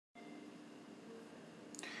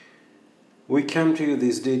We come to you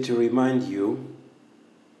this day to remind you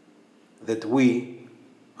that we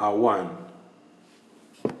are one.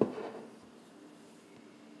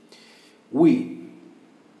 We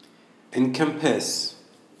encompass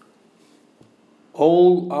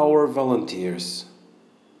all our volunteers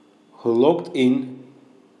who logged in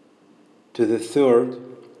to the third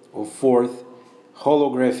or fourth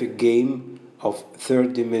holographic game of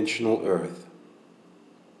third-dimensional Earth.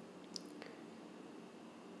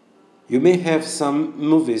 You may have some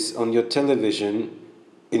movies on your television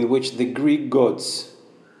in which the Greek gods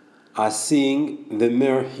are seeing the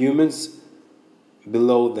mere humans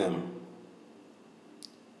below them.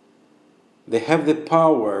 They have the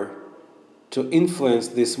power to influence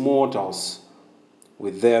these mortals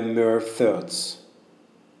with their mere thoughts.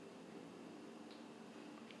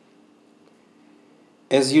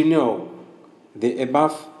 As you know, the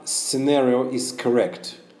above scenario is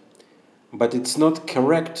correct, but it's not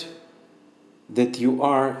correct that you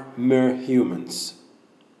are mere humans.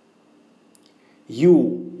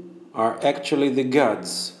 You are actually the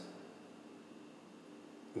gods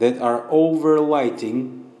that are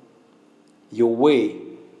overlighting your way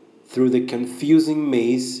through the confusing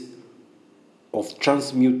maze of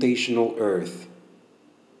transmutational Earth.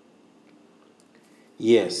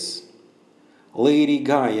 Yes, Lady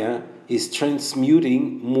Gaia is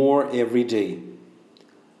transmuting more every day.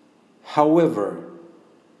 However,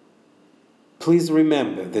 please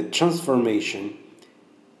remember that transformation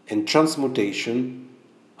and transmutation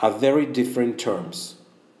are very different terms.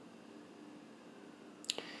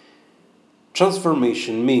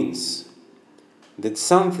 Transformation means that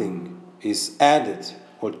something is added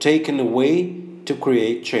or taken away to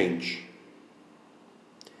create change.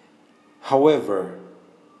 However,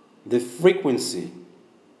 the frequency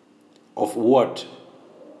of which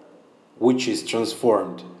is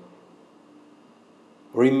transformed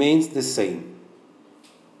remains the same.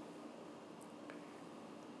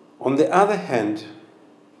 On the other hand,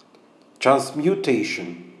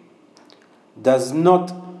 transmutation does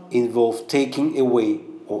not involve taking away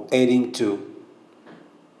or adding to,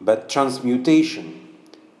 but transmutation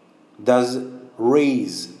does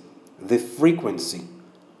raise the frequency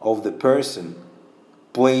of the person,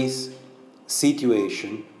 place,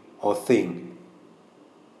 situation, or thing.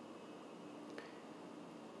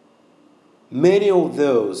 Many of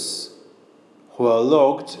those who are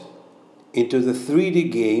logged into the 3D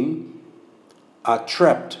game are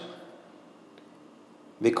trapped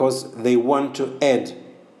because they want to add,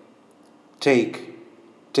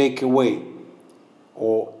 take away,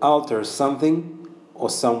 or alter something or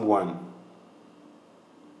someone.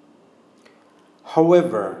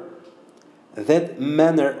 However, that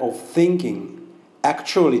manner of thinking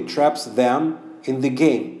actually traps them in the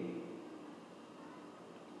game,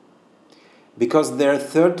 because their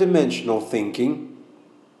third-dimensional thinking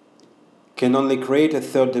can only create a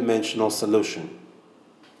third-dimensional solution.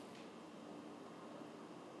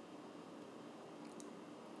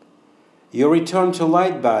 Your return to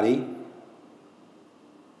Lightbody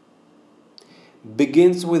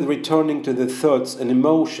begins with returning to the thoughts and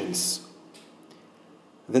emotions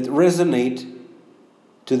that resonate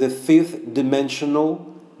to the fifth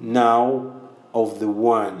dimensional now of the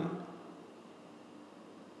One.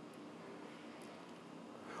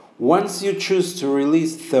 Once you choose to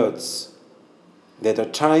release thoughts that are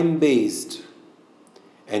time-based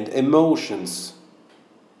and emotions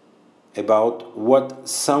about what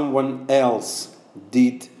someone else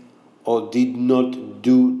did or did not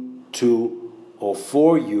do to or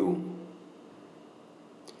for you,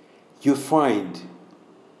 you find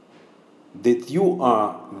that you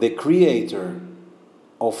are the creator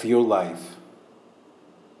of your life.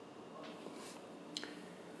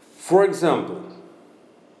 For example,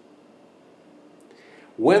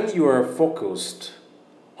 when you are focused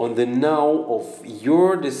on the now of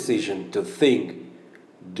your decision to think,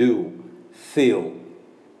 do, feel,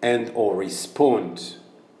 and or respond,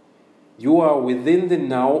 you are within the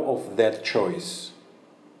now of that choice.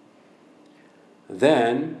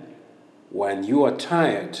 Then, when you are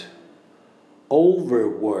tired,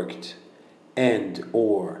 overworked, and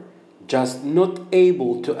or just not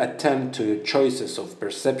able to attend to your choices of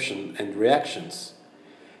perception and reactions,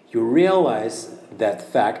 you realize that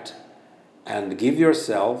fact and give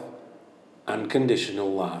yourself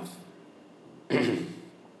unconditional love.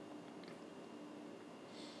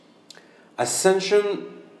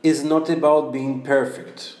 Ascension is not about being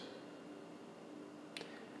perfect,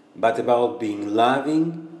 but about being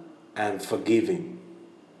loving and forgiving.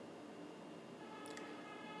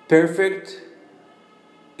 Perfect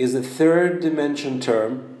is a third dimension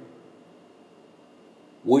term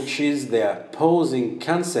which is the opposing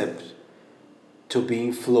concept to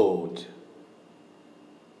being flawed.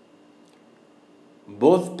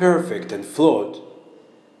 Both perfect and flawed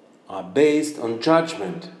are based on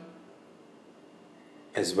judgment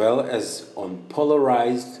as well as on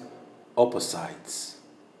polarized opposites.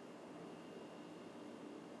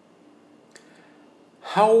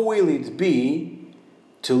 How will it be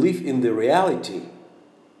to live in the reality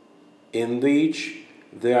in which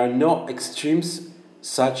there are no extremes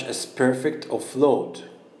such as perfect or flawed?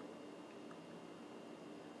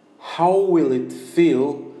 How will it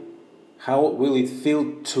feel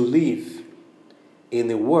to live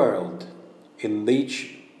in a world in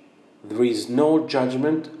which there is no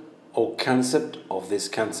judgment or concept of these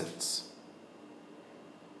concepts?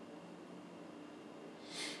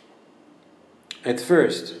 At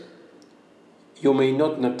first, you may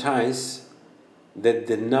not notice that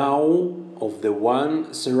the now of the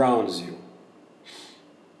one surrounds you.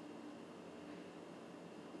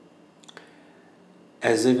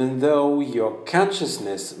 As even though your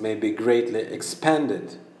consciousness may be greatly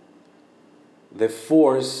expanded, the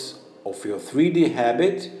force of your 3D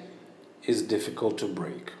habit is difficult to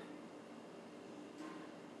break.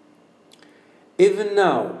 Even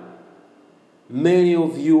now, many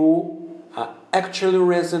of you are actually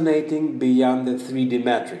resonating beyond the 3D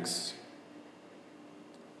matrix,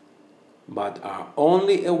 but are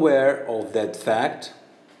only aware of that fact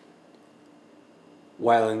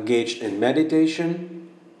while engaged in meditation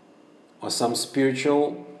or some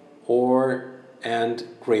spiritual and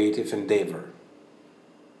creative endeavor.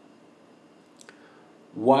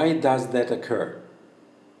 Why does that occur?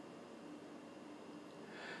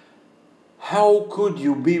 How could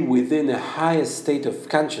you be within a higher state of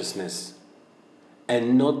consciousness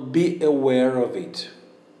and not be aware of it?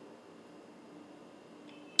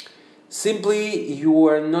 Simply, you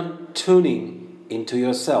are not tuning into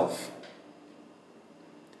yourself.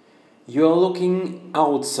 You are looking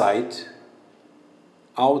outside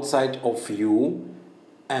of you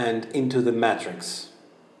and into the matrix.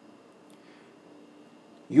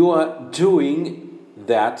 You are doing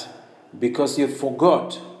that because you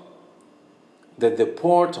forgot that the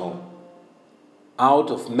portal out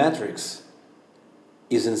of matrix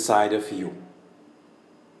is inside of you.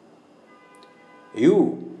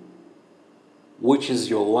 You, which is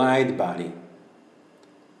your light body,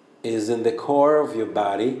 is in the core of your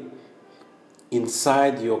body,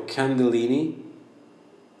 inside your kundalini,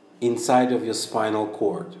 inside of your spinal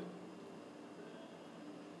cord.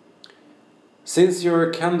 Since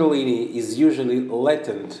your kundalini is usually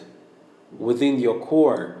latent within your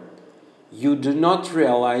core, you do not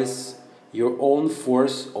realize your own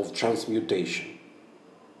force of transmutation.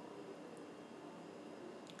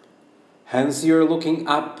 Hence, you're looking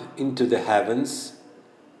up into the heavens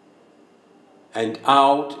and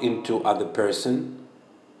out into other person,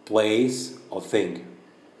 place, or thing.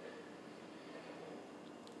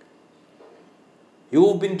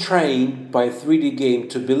 You've been trained by 3D game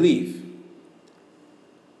to believe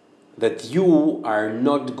that you are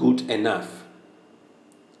not good enough.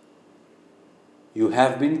 You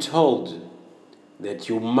have been told that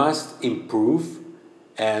you must improve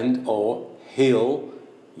and or heal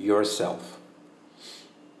yourself.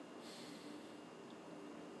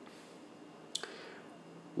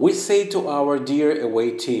 We say to our dear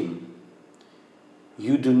away team,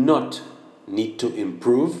 you do not need to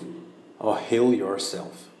improve or heal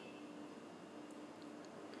yourself.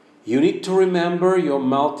 You need to remember your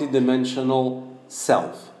multidimensional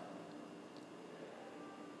self.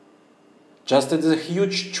 Just as a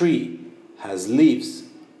huge tree has leaves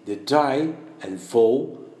that die and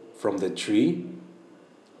fall from the tree,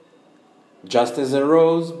 just as a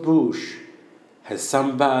rose bush has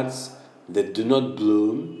some buds that do not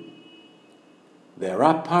bloom, there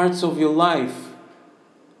are parts of your life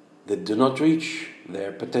that do not reach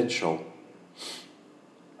their potential.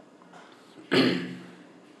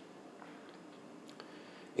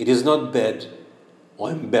 It is not bad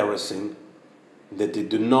or embarrassing that they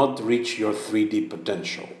do not reach your 3D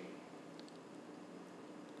potential,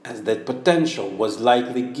 as that potential was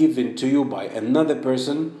likely given to you by another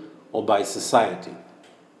person or by society.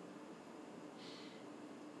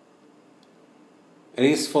 It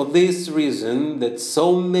is for this reason that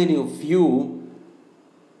so many of you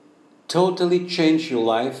totally change your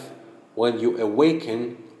life when you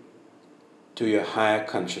awaken to your higher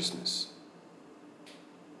consciousness.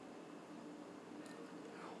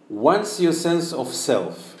 Once your sense of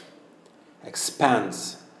self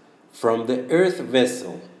expands from the earth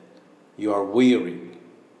vessel you are wearing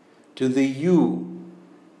to the you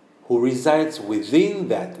who resides within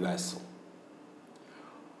that vessel,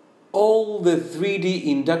 all the 3D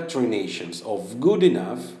indoctrinations of good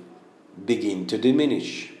enough begin to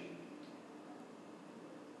diminish.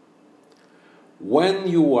 When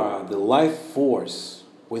you are the life force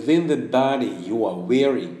within the body you are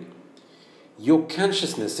wearing, your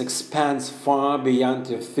consciousness expands far beyond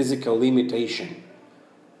your physical limitation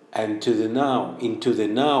and into the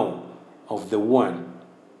now of the One.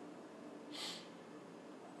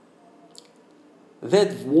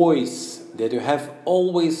 That voice that you have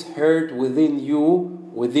always heard within you,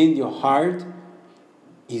 within your heart,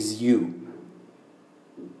 is you.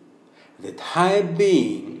 That high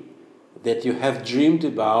being that you have dreamed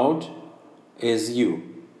about is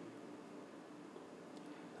you.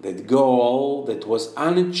 That goal that was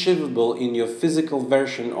unachievable in your physical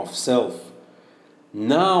version of self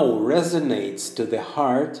now resonates to the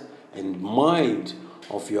heart and mind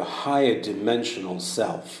of your higher dimensional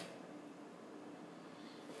self.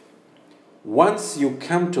 Once you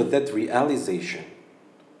come to that realization,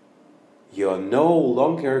 you are no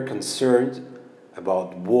longer concerned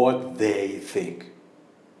about what they think.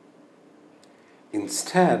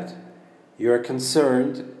 Instead, you are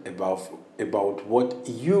concerned about what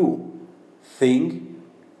you think,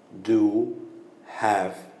 do,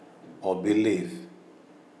 have, or believe.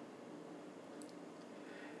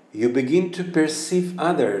 You begin to perceive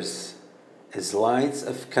others as lights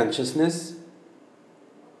of consciousness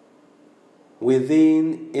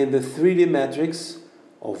in the 3D matrix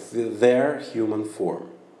of their human form.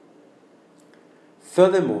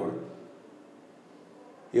 Furthermore,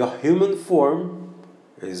 your human form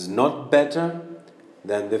is not better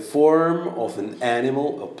than the form of an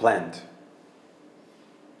animal or plant.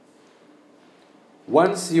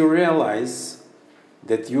 Once you realize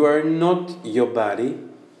that you are not your body,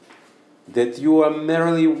 that you are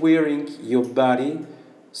merely wearing your body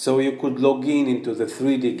so you could log into the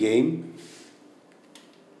 3D game,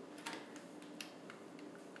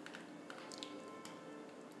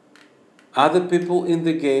 other people in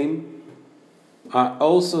the game are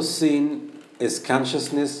also seen as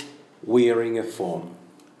consciousness wearing a form.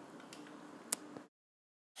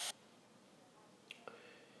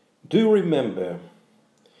 Do you remember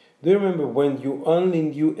when you only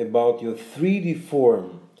knew about your 3D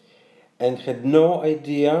form and had no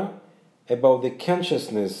idea about the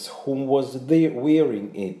consciousness whom was there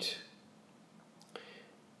wearing it?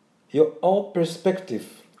 Your old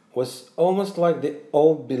perspective was almost like the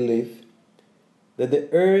old belief that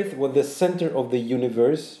the earth was the center of the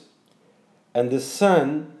universe and the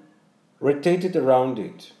sun rotated around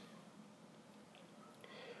it.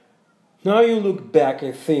 Now you look back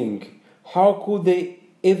and think, how could they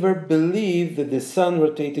ever believe that the sun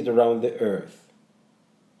rotated around the earth?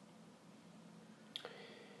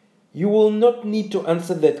 You will not need to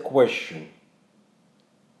answer that question,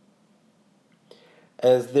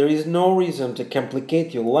 as there is no reason to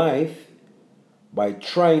complicate your life by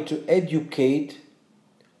trying to educate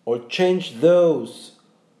or change those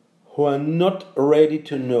who are not ready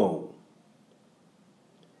to know.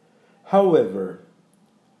 However,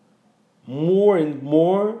 more and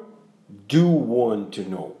more do want to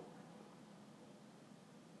know.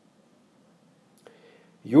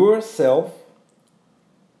 Yourself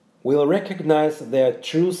will recognize their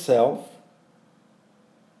true self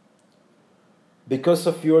because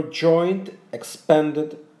of your joint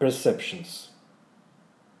expanded perceptions.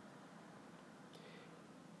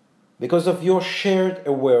 Because of your shared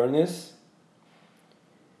awareness,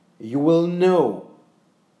 you will know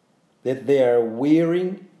that they are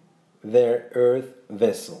wearing their earth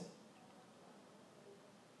vessel.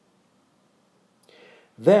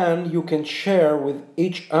 Then you can share with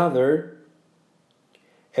each other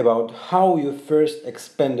about how you first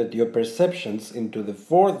expanded your perceptions into the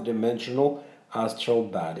fourth dimensional astral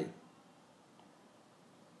body.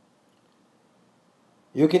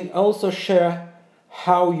 You can also share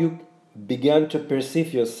how you began to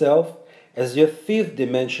perceive yourself as your fifth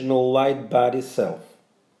dimensional light body self.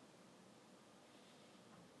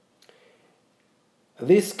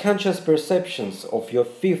 These conscious perceptions of your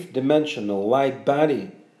fifth dimensional light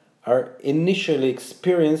body are initially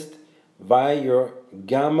experienced via your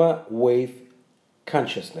gamma wave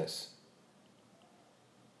consciousness.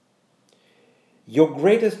 Your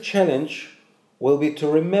greatest challenge will be to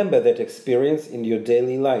remember that experience in your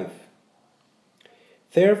daily life.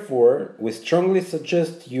 Therefore, we strongly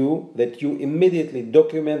suggest that you immediately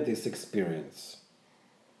document this experience.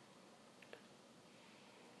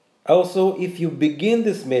 Also, if you begin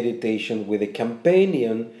this meditation with a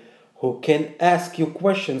companion who can ask you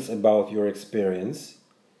questions about your experience,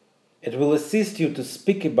 it will assist you to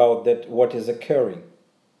speak about what is occurring.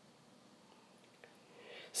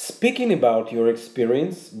 Speaking about your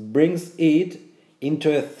experience brings it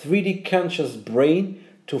into a 3D conscious brain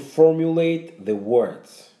to formulate the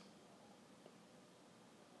words.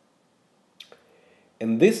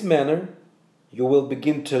 In this manner, you will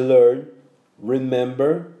begin to learn,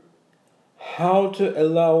 remember, how to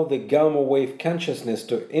allow the gamma wave consciousness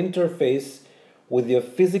to interface with your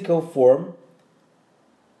physical form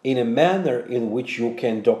in a manner in which you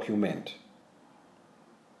can document.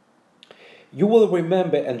 You will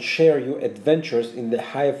remember and share your adventures in the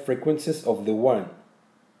higher frequencies of the One.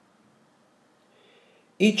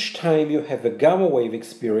 Each time you have a gamma wave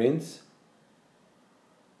experience,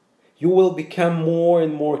 you will become more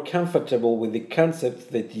and more comfortable with the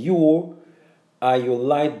concept that you are your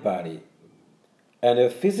light body and a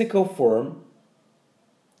physical form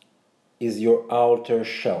is your outer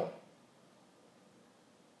shell.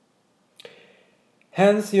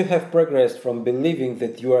 Hence, you have progressed from believing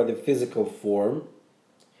that you are the physical form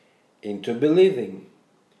into believing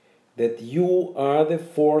that you are the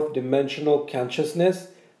fourth dimensional consciousness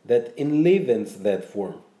that enlivens that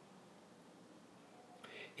form,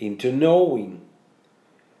 into knowing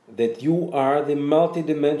that you are the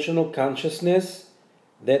multidimensional consciousness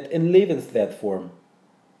that enlivens that form,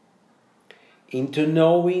 into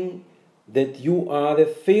knowing that you are the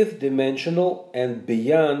fifth dimensional and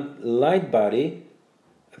beyond light body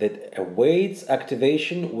that awaits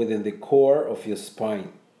activation within the core of your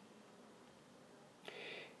spine,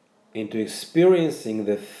 into experiencing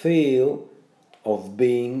the feel of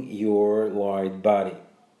being your light body.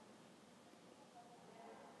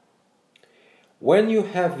 When you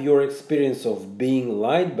have your experience of being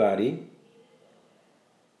light body,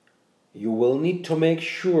 you will need to make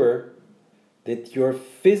sure that your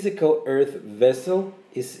physical earth vessel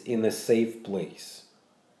is in a safe place.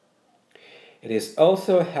 It is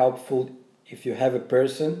also helpful if you have a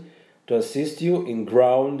person to assist you in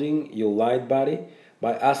grounding your light body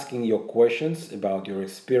by asking your questions about your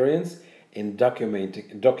experience and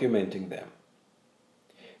documenting them.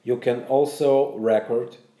 You can also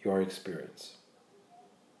record your experience.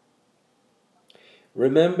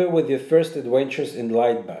 Remember, with your first adventures in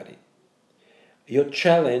light body, your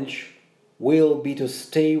challenge will be to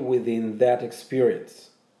stay within that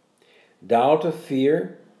experience. Doubt or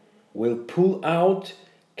fear will pull out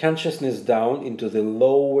consciousness down into the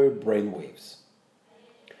lower brainwaves.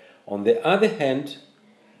 On the other hand,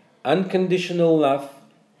 unconditional love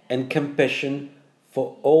and compassion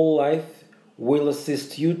for all life will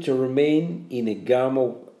assist you to remain in a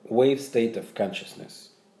gamma wave state of consciousness.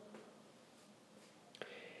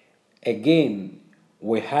 Again,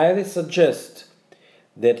 we highly suggest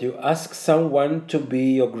that you ask someone to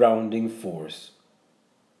be your grounding force.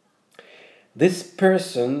 This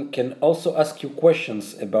person can also ask you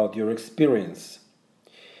questions about your experience,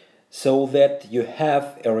 so that you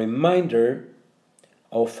have a reminder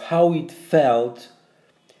of how it felt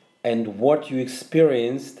and what you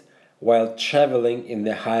experienced while traveling in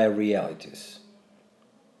the higher realities.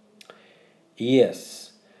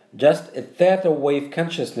 Yes, just a theta wave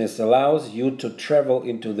consciousness allows you to travel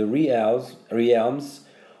into the realms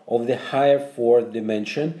of the higher fourth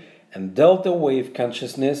dimension, and delta wave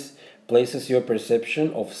consciousness places your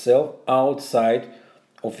perception of self outside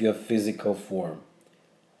of your physical form.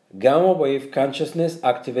 Gamma wave consciousness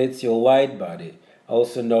activates your light body,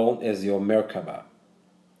 also known as your Merkaba.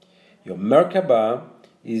 Your Merkaba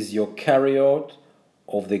is your carryout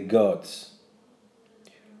of the gods.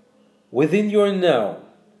 Within your now,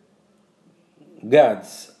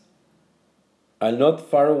 gods are not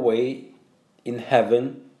far away in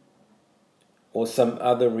heaven or some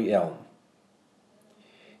other realm.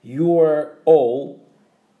 You are all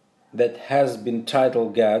that has been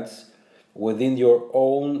titled gods within your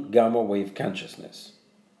own gamma wave consciousness.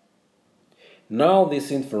 Now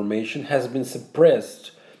this information has been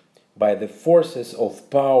suppressed by the forces of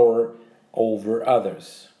power over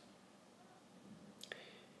others.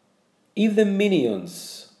 If the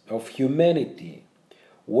minions of humanity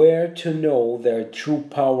were to know their true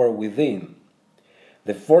power within,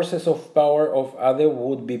 the forces of power of others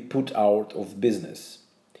would be put out of business.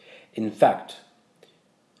 In fact,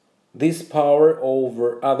 this power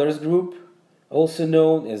over others group, also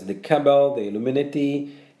known as the Cabal, the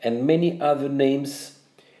Illuminati, and many other names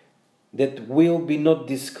that will be not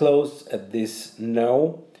disclosed at this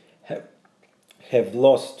now, have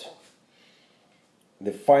lost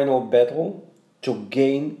the final battle to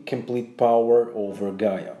gain complete power over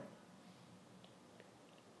Gaia.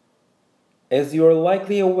 As you are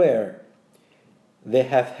likely aware, they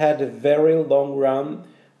have had a very long run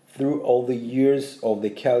through all the years of the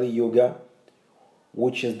Kali Yuga,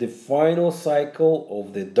 which is the final cycle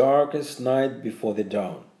of the darkest night before the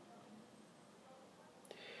dawn.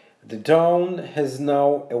 The dawn has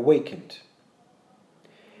now awakened.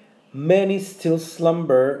 Many still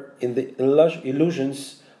slumber in the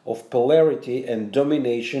illusions of polarity and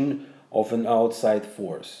domination of an outside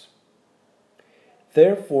force.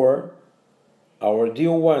 Therefore, our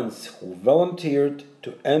dear ones who volunteered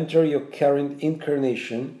to enter your current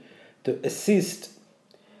incarnation to assist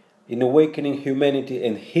in awakening humanity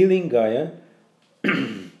and healing Gaia,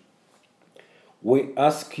 we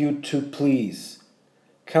ask you to please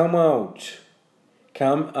come out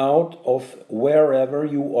of wherever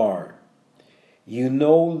you are. You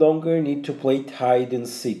no longer need to play hide and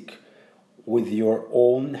seek with your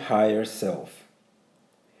own higher self.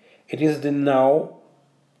 It is the now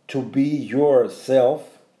to be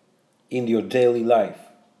yourself in your daily life.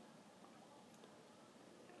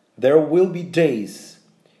 There will be days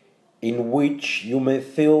in which you may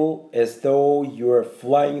feel as though you are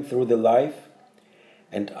flying through the life,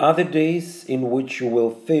 and other days in which you will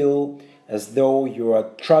feel as though you are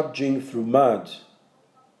trudging through mud.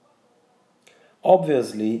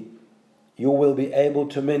 Obviously, you will be able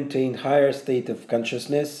to maintain higher state of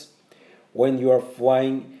consciousness when you are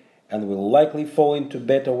flying, and will likely fall into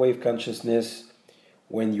beta wave consciousness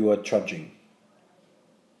when you are trudging.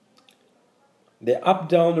 The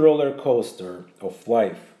up-down roller coaster of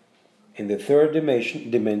life in the third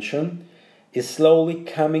dimension is slowly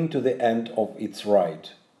coming to the end of its ride.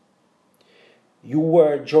 You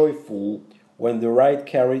were joyful when the ride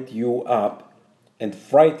carried you up and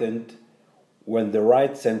frightened when the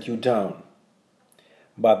ride sent you down.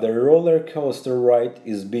 But the roller coaster ride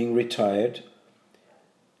is being retired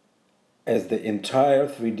as the entire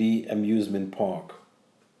 3D amusement park.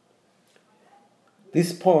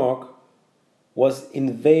 This park was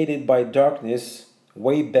invaded by darkness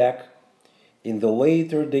way back in the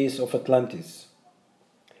later days of Atlantis,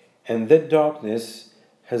 and that darkness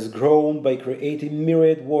has grown by creating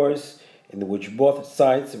myriad wars in which both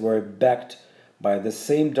sides were backed by the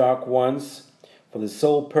same dark ones for the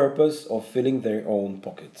sole purpose of filling their own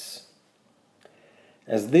pockets.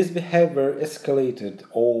 As this behavior escalated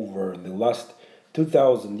over the last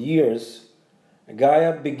 2000 years,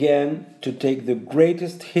 Gaia began to take the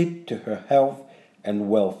greatest hit to her health and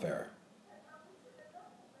welfare.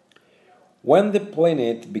 When the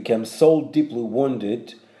planet became so deeply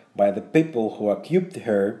wounded by the people who occupied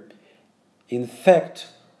her, in fact,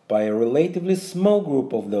 by a relatively small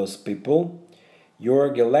group of those people, your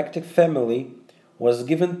galactic family was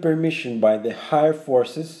given permission by the higher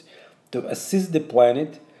forces to assist the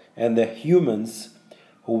planet and the humans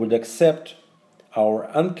who would accept our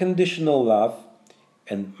unconditional love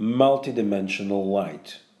and multidimensional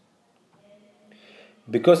light.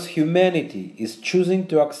 Because humanity is choosing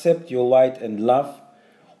to accept your light and love,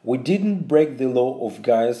 we didn't break the law of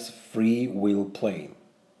Gaia's free will plane.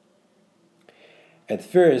 At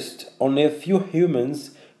first, only a few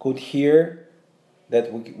humans could hear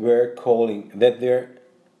that we were calling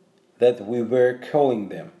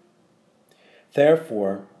them.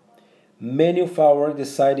 Therefore, many of our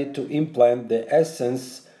decided to implant the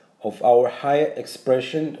essence of our higher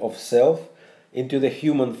expression of self into the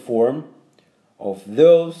human form of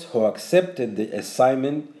those who accepted the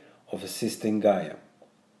assignment of assisting Gaia.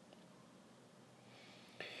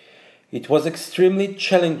 It was extremely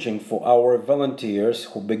challenging for our volunteers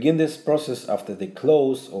who began this process after the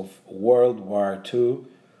close of World War II.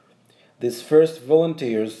 These first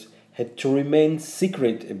volunteers had to remain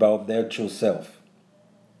secret about their true self.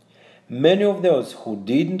 Many of those who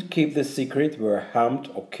didn't keep the secret were harmed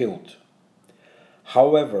or killed.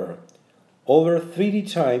 However, over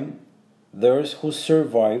 3D time, those who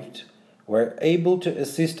survived were able to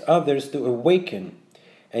assist others to awaken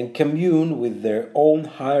and commune with their own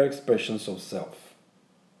higher expressions of self.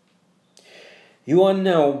 You are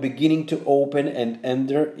now beginning to open and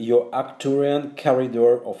enter your Arcturian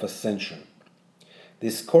corridor of ascension.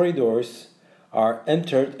 These corridors are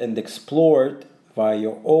entered and explored via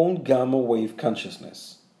your own gamma wave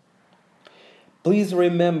consciousness. Please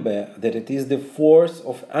remember that it is the force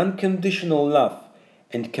of unconditional love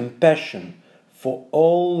and compassion for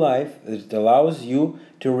all life that allows you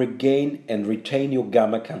to regain and retain your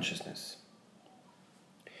gamma consciousness.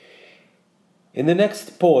 In the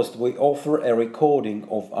next post, we offer a recording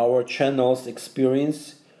of our channel's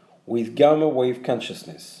experience with gamma wave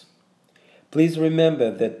consciousness. Please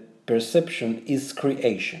remember that perception is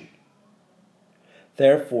creation.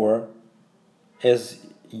 Therefore, as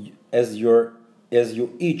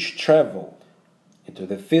you each travel into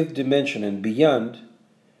the fifth dimension and beyond,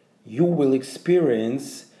 you will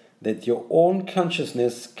experience that your own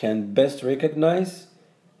consciousness can best recognize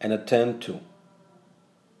and attend to.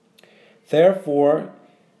 Therefore,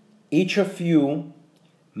 each of you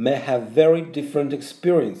may have very different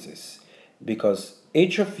experiences because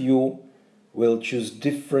each of you will choose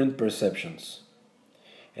different perceptions.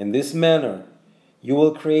 In this manner, you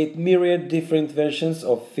will create myriad different versions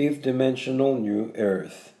of fifth-dimensional New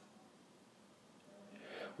Earth.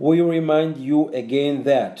 We remind you again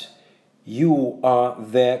that you are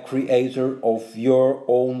the creator of your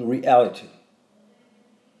own reality.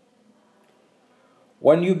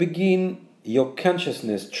 When you begin your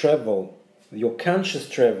conscious travel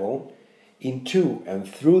into and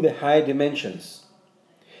through the high dimensions,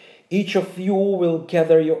 each of you will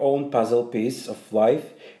gather your own puzzle piece of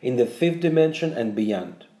life in the fifth dimension and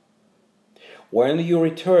beyond. When you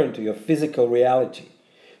return to your physical reality,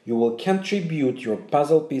 you will contribute your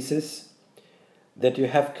puzzle pieces that you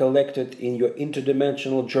have collected in your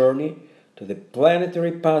interdimensional journey to the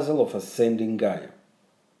planetary puzzle of ascending Gaia.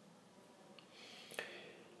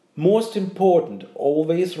 Most important,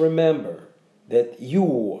 always remember that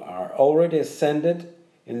you are already ascended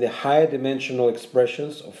in the higher dimensional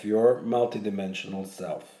expressions of your multidimensional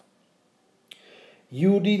self.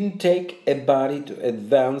 You didn't take a body to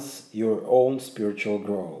advance your own spiritual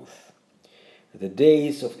growth. The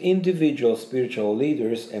days of individual spiritual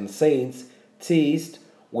leaders and saints ceased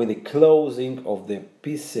with the closing of the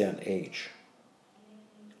Piscean Age.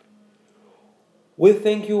 We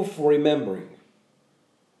thank you for remembering.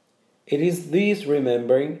 It is this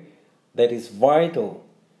remembering that is vital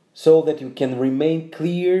so that you can remain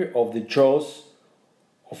clear of the jaws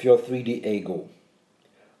of your 3D ego.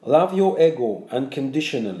 Love your ego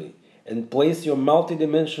unconditionally and place your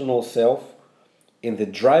multidimensional self in the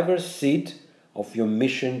driver's seat of your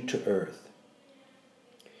mission to Earth.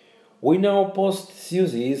 We now post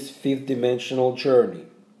Susie's fifth dimensional journey.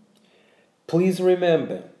 Please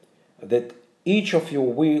remember that each of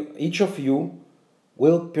you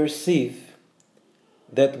will perceive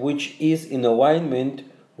that which is in alignment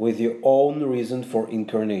with your own reason for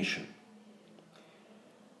incarnation.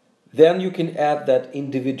 Then you can add that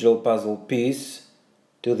individual puzzle piece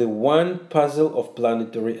to the one puzzle of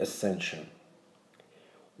planetary ascension.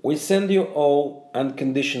 We send you all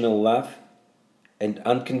unconditional love and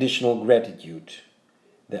unconditional gratitude,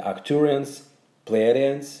 the Arcturians,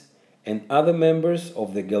 Pleiadians, and other members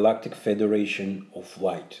of the Galactic Federation of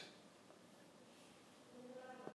Light.